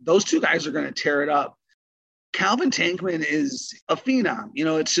 Those two guys are going to tear it up. Calvin Tankman is a phenom.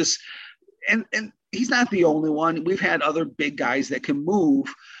 It's just, and he's not the only one. We've had other big guys that can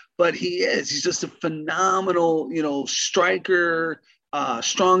move, but he's just a phenomenal, striker,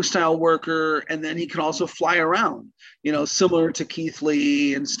 strong style worker, and then he can also fly around, similar to Keith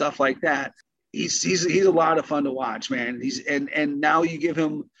Lee and stuff like that. He's a lot of fun to watch, man. And now you give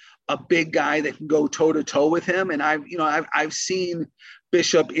him a big guy that can go toe to toe with him. And I've seen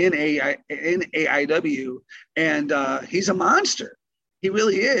Bishop in AIW, and he's a monster. He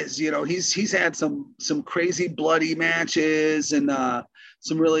really is. He's had some crazy bloody matches and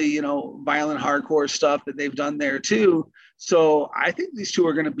some really violent hardcore stuff that they've done there too. So I think these two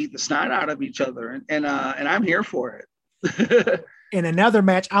are going to beat the snot out of each other, and I'm here for it. And another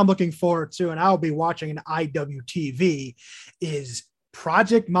match I'm looking forward to, and I'll be watching an IWTV, is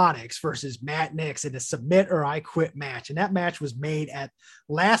Project Monix versus Matt Nix in a Submit or I Quit match. And that match was made at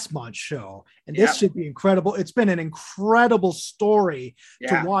last month's show. And this should be incredible. It's been an incredible story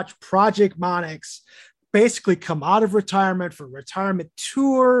to watch Project Monix basically come out of retirement for a retirement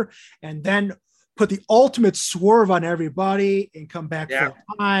tour and then put the ultimate swerve on everybody and come back full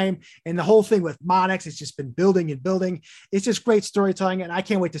time. And the whole thing with Monix has just been building and building. It's just great storytelling, and I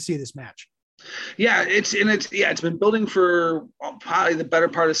can't wait to see this match. Yeah, it's been building for probably the better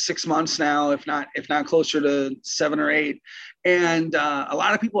part of 6 months now, if not closer to 7 or 8. And a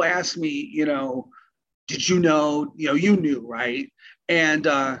lot of people ask me, did you know? You knew, right? And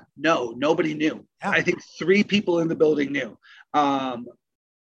no, nobody knew. Yeah. I think 3 people in the building knew.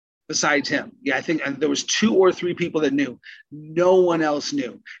 Besides him. Yeah, I think there was 2 or 3 people that knew. No one else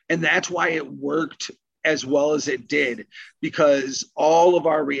knew. And that's why it worked as well as it did, because all of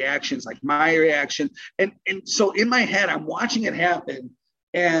our reactions, like my reaction, and so in my head, I'm watching it happen,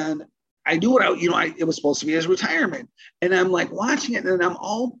 and I knew it was supposed to be his retirement. And I'm like watching it, and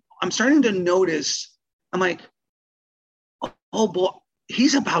I'm starting to notice, I'm like, oh boy,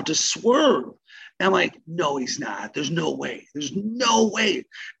 he's about to swerve. And I'm like, no, he's not. There's no way. There's no way.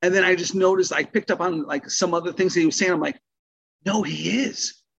 And then I just noticed, I picked up on like some other things that he was saying. I'm like, no, he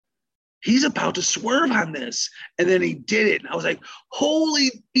is. He's about to swerve on this. And then he did it. And I was like,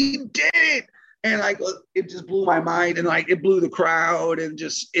 he did it. And like, it just blew my mind. And like, it blew the crowd, and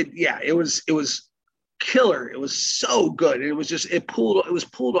it was killer. It was so good. And it was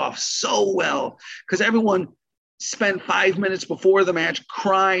pulled off so well, because everyone spent 5 minutes before the match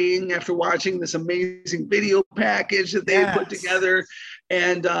crying after watching this amazing video package that they put together.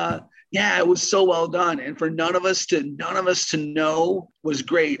 And it was so well done. And for none of us to know was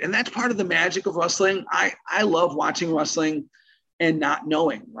great. And that's part of the magic of wrestling. I love watching wrestling and not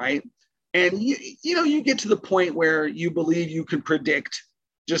knowing, right? And you get to the point where you believe you can predict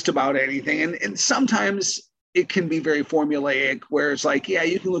just about anything. And sometimes it can be very formulaic, where it's like,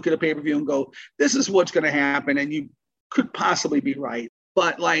 you can look at a pay-per-view and go, this is what's going to happen, and you could possibly be right.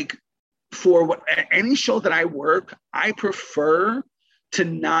 But like, for any show that I work, I prefer to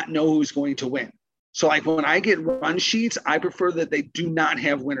not know who's going to win. So like, when I get run sheets, I prefer that they do not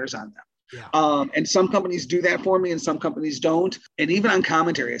have winners on them. Yeah. And some companies do that for me, and some companies don't. And even on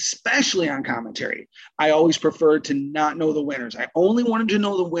commentary, especially on commentary, I always prefer to not know the winners. I only wanted to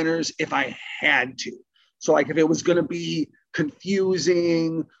know the winners if I had to. So like, if it was going to be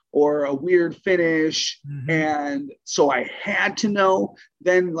confusing or a weird finish. And so I had to know,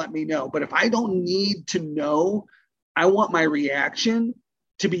 then let me know. But if I don't need to know, I want my reaction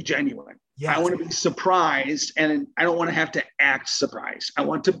to be genuine. I want to be surprised, and I don't want to have to act surprised. I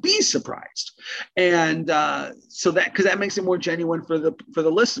want to be surprised. And so that, because that makes it more genuine for the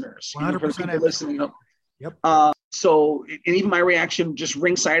listeners, 100% for people listening. Yep. So, and even my reaction just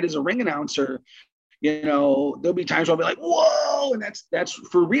ringside as a ring announcer, there'll be times where I'll be like, whoa, and that's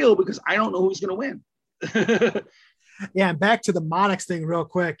for real, because I don't know who's going to win. Yeah. And back to the Monix thing real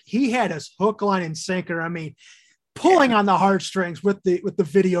quick. He had us hook, line, and sinker. I mean, pulling on the heartstrings with the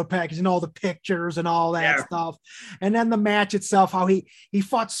video package and all the pictures and all that stuff. And then the match itself, how he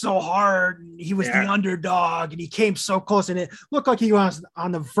fought so hard, and he was the underdog, and he came so close, and it looked like he was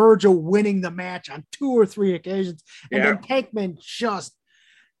on the verge of winning the match on 2 or 3 occasions. And then Tankman just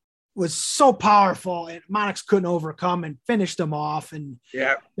was so powerful, and Monix couldn't overcome and finished him off. And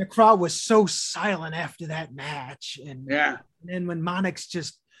the crowd was so silent after that match. And then when Monix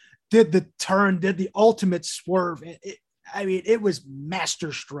just did the turn, did the ultimate swerve, it was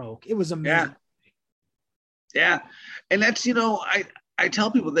masterstroke. It was amazing. Yeah. And that's, I tell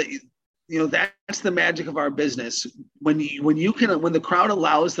people that, that's the magic of our business. When the crowd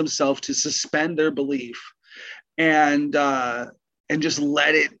allows themselves to suspend their belief and just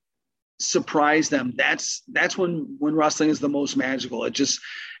let it surprise them, that's when wrestling is the most magical.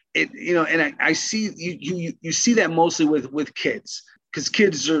 And I see you see that mostly with kids, because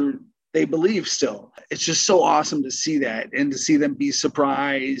kids they believe still. It's just so awesome to see that, and to see them be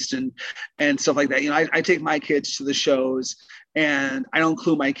surprised and stuff like that. I take my kids to the shows, and I don't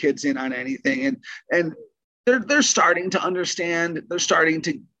clue my kids in on anything, and they're starting to understand. They're starting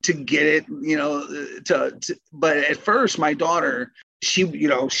to get it, but at first my daughter, she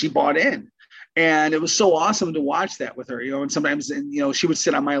bought in. And it was so awesome to watch that with her, and sometimes, she would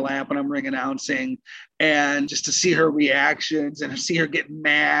sit on my lap when I'm ring announcing, and just to see her reactions and see her get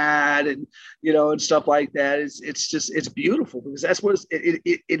mad and stuff like that. It's beautiful, because that's what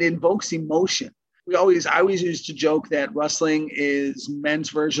it invokes emotion. I always used to joke that wrestling is men's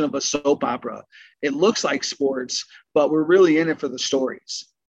version of a soap opera. It looks like sports, but we're really in it for the stories.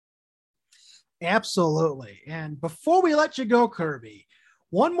 Absolutely. And before we let you go, Kirby,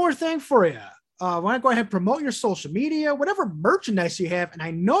 one more thing for you. Why don't go ahead and promote your social media, whatever merchandise you have. And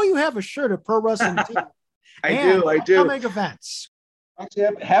I know you have a shirt of Pro Wrestling Tees. I do. Upcoming events. Actually,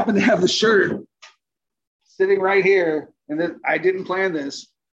 I happen to have the shirt sitting right here, and then I didn't plan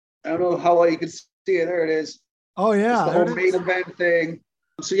this. I don't know how well you can see it. There it is. Oh yeah, it's the whole main event thing.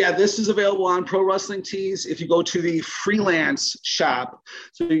 So this is available on Pro Wrestling Tees. If you go to the freelance shop,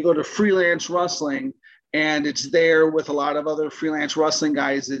 so you go to Freelance Wrestling, and it's there with a lot of other freelance wrestling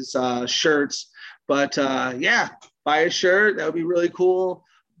guys' shirts. But buy a shirt. That would be really cool.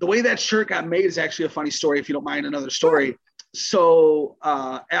 The way that shirt got made is actually a funny story, if you don't mind another story. So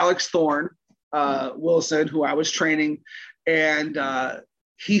Alex Thorne Wilson, who I was training, and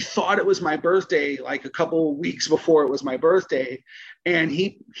he thought it was my birthday, like a couple of weeks before it was my birthday. And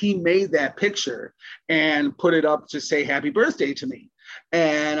he made that picture and put it up to say happy birthday to me.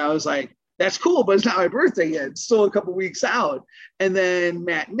 And I was like, that's cool, but it's not my birthday yet. It's still a couple weeks out. And then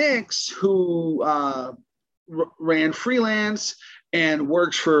Matt Nix, who ran freelance and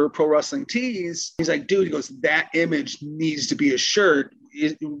works for Pro Wrestling Tees, he's like, dude, he goes, that image needs to be a shirt.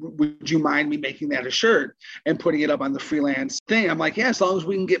 Would you mind me making that a shirt and putting it up on the freelance thing? I'm like, yeah, as long as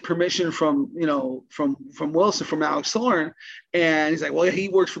we can get permission from Wilson, from Alex Thorne. And he's like, well, he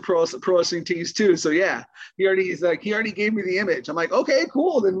works for Pro Wrestling Tees too. So yeah, he already gave me the image. I'm like, okay,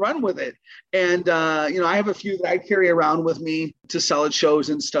 cool, then run with it. And I have a few that I carry around with me to sell at shows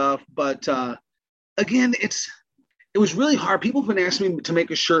and stuff. But again, it was really hard. People have been asking me to make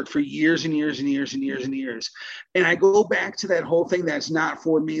a shirt for years and years and years and years and years. And I go back to that whole thing that's not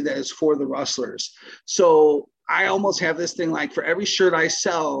for me, that is for the wrestlers. So I almost have this thing like, for every shirt I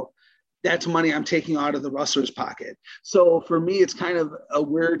sell, that's money I'm taking out of the wrestler's pocket. So for me, it's kind of a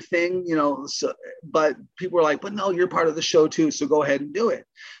weird thing, but people are like, but no, you're part of the show too, so go ahead and do it.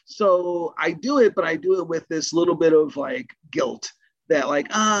 So I do it, but I do it with this little bit of like guilt that like,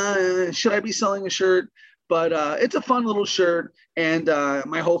 should I be selling a shirt? But it's a fun little shirt, and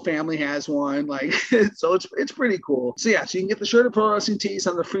my whole family has one. Like, so it's pretty cool. So yeah, so you can get the shirt at Pro Wrestling Tees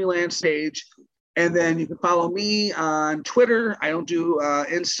on the freelance page, and then you can follow me on Twitter. I don't do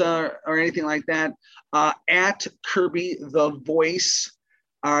Insta or anything like that. At Kirby the Voice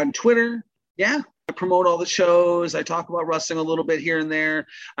on Twitter. Yeah, I promote all the shows. I talk about wrestling a little bit here and there.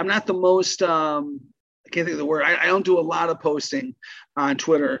 I'm not the most. I can't think of the word. I don't do a lot of posting on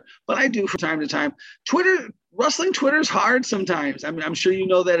Twitter, but I do from time to time. Twitter wrestling Twitter's hard sometimes. I mean, I'm sure you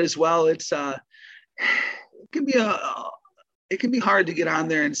know that as well. It can be hard to get on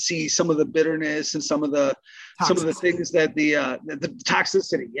there and see some of the bitterness and some of the things that the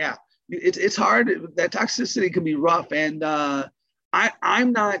toxicity. Yeah, it's hard. That toxicity can be rough, and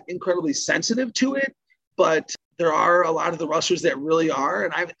I'm not incredibly sensitive to it, but there are a lot of the wrestlers that really are,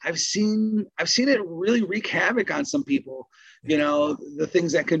 and I've seen it really wreak havoc on some people. You know, the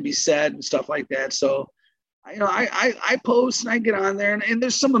things that can be said and stuff like that. So, I post and I get on there, and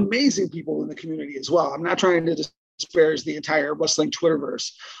there's some amazing people in the community as well. I'm not trying to disparage the entire wrestling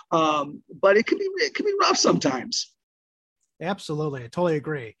Twitterverse, but it can be rough sometimes. Absolutely, I totally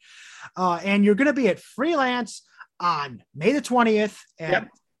agree. And you're going to be at Freelance on May the 20th at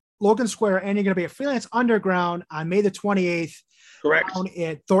Logan Square, and you're going to be at Freelance Underground on May the 28th. Correct. Down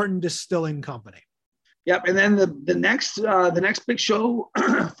at Thornton Distilling Company. Yep, and then the next big show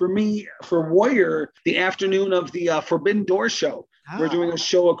for me, for Warrior, the afternoon of the Forbidden Door show. We're doing a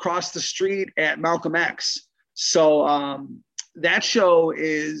show across the street at Malcolm X. So that show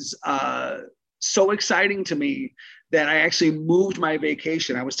is so exciting to me that I actually moved my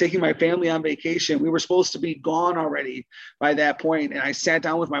vacation. I was taking my family on vacation. We were supposed to be gone already by that point. And I sat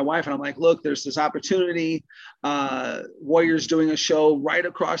down with my wife and I'm like, look, there's this opportunity. Warrior's doing a show right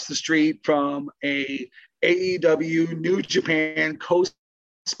across the street from a AEW New Japan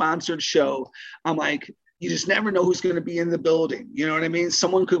co-sponsored show. I'm like, you just never know who's going to be in the building. You know what I mean?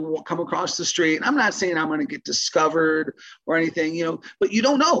 Someone could come across the street. I'm not saying I'm going to get discovered or anything, but you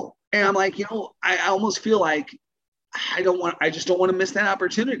don't know. And I'm like, I almost feel like I just don't want to miss that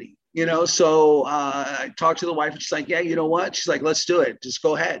opportunity, So I talked to the wife and she's like, yeah, you know what? She's like, let's do it. Just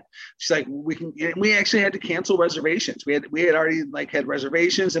go ahead. She's like, we actually had to cancel reservations. We had already had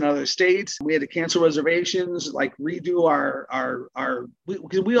reservations in other states. We had to cancel reservations, redo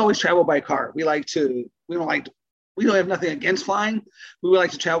because we always travel by car. We don't have nothing against flying. We would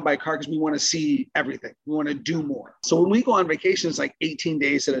like to travel by car because we want to see everything. We want to do more. So when we go on vacation, it's 18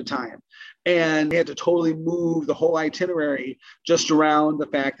 days at a time. And we had to totally move the whole itinerary just around the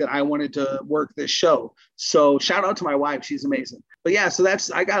fact that I wanted to work this show. So shout out to my wife. She's amazing. But yeah, so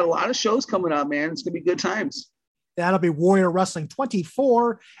I got a lot of shows coming up, man. It's going to be good times. That'll be Warrior Wrestling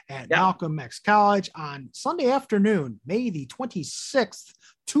 24 at Malcolm X College on Sunday afternoon, May the 26th,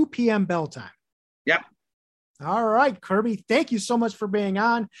 2 p.m. bell time. Yep. All right, Kirby, thank you so much for being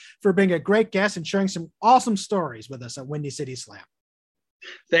on, for being a great guest and sharing some awesome stories with us at Windy City Slam.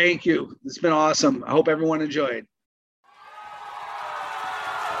 Thank you. It's been awesome. I hope everyone enjoyed.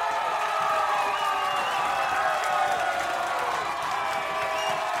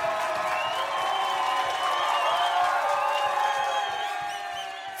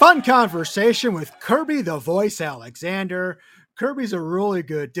 Fun conversation with Kirby the Voice Alexander. Kirby's a really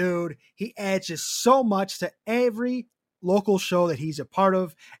good dude. He adds just so much to every local show that he's a part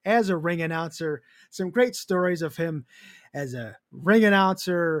of as a ring announcer. Some great stories of him as a ring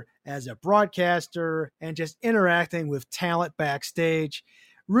announcer, as a broadcaster, and just interacting with talent backstage.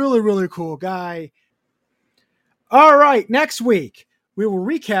 Really, really cool guy. All right, next week, we will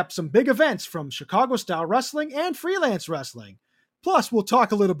recap some big events from Chicago Style Wrestling and Freelance Wrestling. Plus, we'll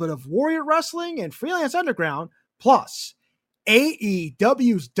talk a little bit of Warrior Wrestling and Freelance Underground, plus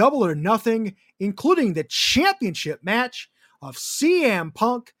AEW's Double or Nothing, including the championship match of CM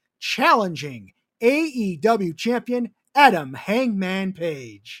Punk challenging AEW champion Adam Hangman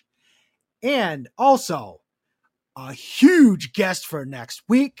Page. And also, a huge guest for next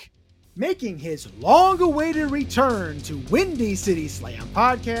week, making his long-awaited return to Windy City Slam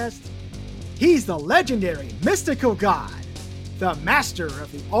podcast. He's the legendary mystical god, the master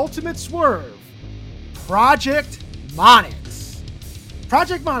of the ultimate swerve, Project Monix.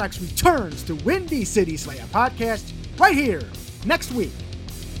 Project Monix returns to Windy City Slam podcast right here next week.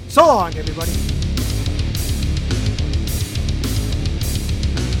 So long, everybody.